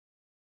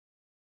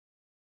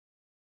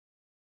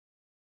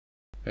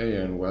Hey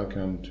and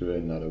welcome to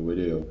another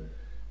video.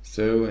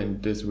 So in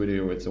this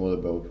video it's all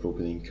about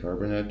propylene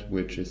carbonate,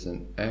 which is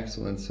an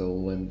excellent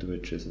solvent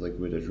which is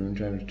liquid at room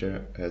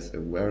temperature, has a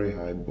very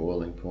high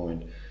boiling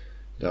point,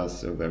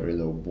 does a very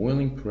low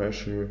boiling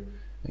pressure,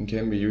 and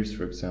can be used,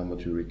 for example,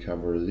 to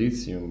recover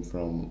lithium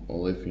from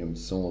lithium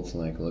salts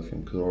like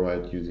lithium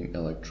chloride using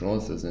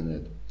electrolysis in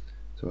it.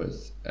 So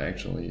it's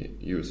actually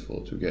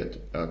useful to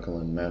get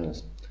alkaline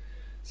metals.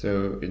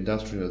 So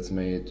industrial is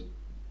made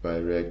by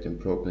reacting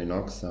propylene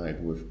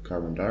oxide with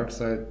carbon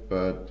dioxide,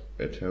 but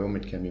at home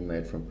it can be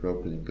made from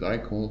propylene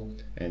glycol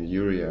and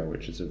urea,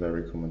 which is a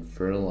very common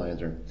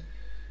fertilizer.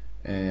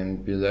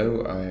 And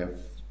below I have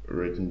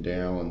written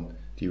down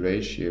the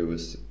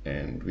ratios,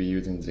 and we're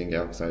using zinc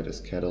oxide as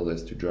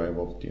catalyst to drive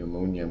off the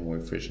ammonia more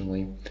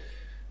efficiently.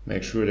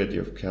 Make sure that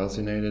you've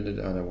calcinated it,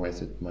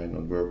 otherwise it might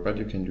not work, but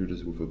you can do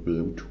this with a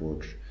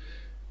blowtorch.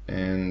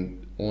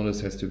 And all this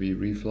has to be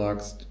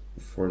refluxed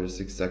for this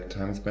exact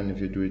time span.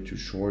 If you do it too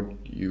short,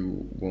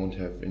 you won't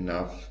have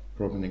enough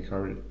propylene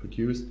carbonate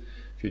produced.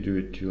 If you do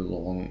it too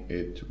long,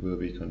 it will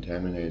be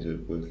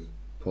contaminated with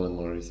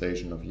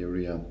polymerization of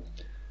urea.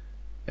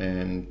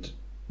 And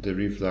the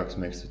reflux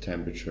makes the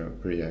temperature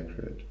pretty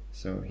accurate.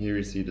 So here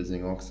you see the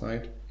zinc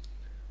oxide.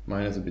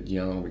 Mine is a bit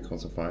yellow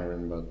because of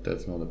iron, but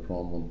that's not a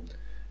problem.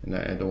 And I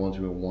add all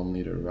to a 1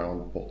 liter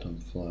round bottom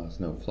flask,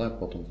 no,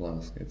 flat bottom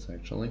flask it's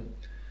actually.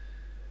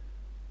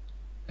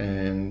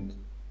 And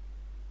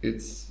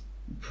it's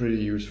pretty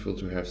useful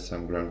to have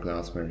some ground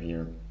glassware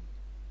here.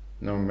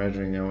 Now I'm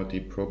measuring out the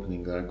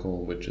propylene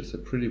glycol, which is a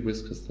pretty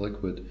viscous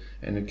liquid,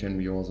 and it can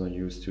be also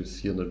used to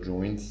seal the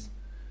joints,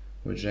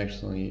 which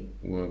actually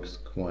works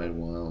quite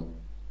well.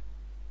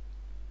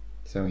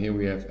 So here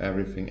we have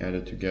everything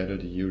added together,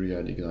 the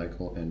urea, the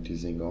glycol and the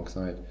zinc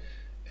oxide,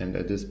 and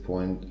at this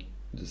point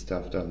the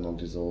stuff does not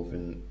dissolve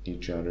in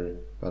each other,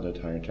 but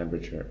at higher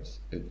temperatures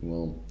it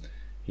will.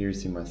 Here you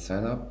see my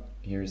setup.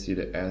 Here you see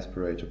the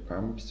aspirator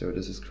pump, so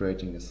this is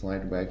creating a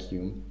slight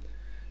vacuum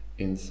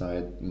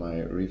inside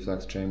my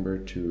reflux chamber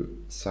to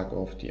suck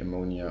off the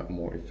ammonia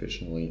more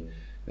efficiently.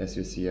 As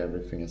you see,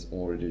 everything is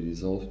already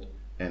dissolved,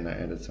 and I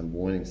added some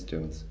boiling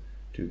stones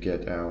to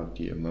get out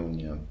the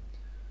ammonia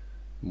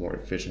more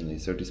efficiently.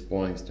 So these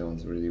boiling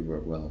stones really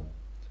work well.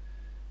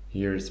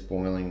 Here it's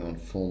boiling on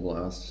full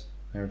blast,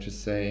 I have to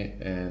say,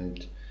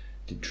 and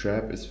the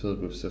trap is filled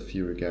with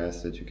sulfuric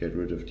acid to get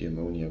rid of the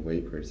ammonia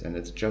vapors, and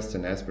it's just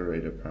an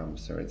aspirator pump,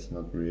 so it's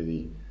not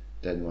really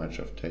that much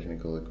of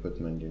technical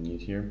equipment you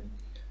need here.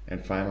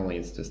 And finally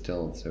it's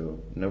distilled,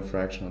 so no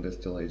fractional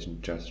distillation,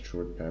 just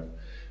short path,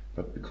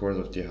 but because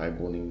of the high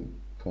boiling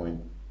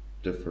point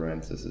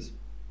difference, this is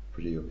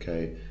pretty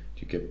okay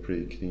to get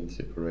pretty clean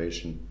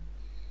separation.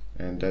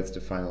 And that's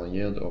the final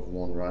yield of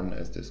one run,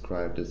 as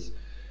described. Is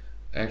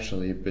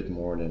actually a bit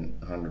more than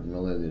 100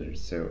 milliliters.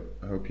 So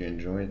I hope you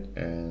enjoyed,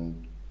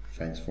 and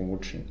thanks for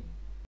watching.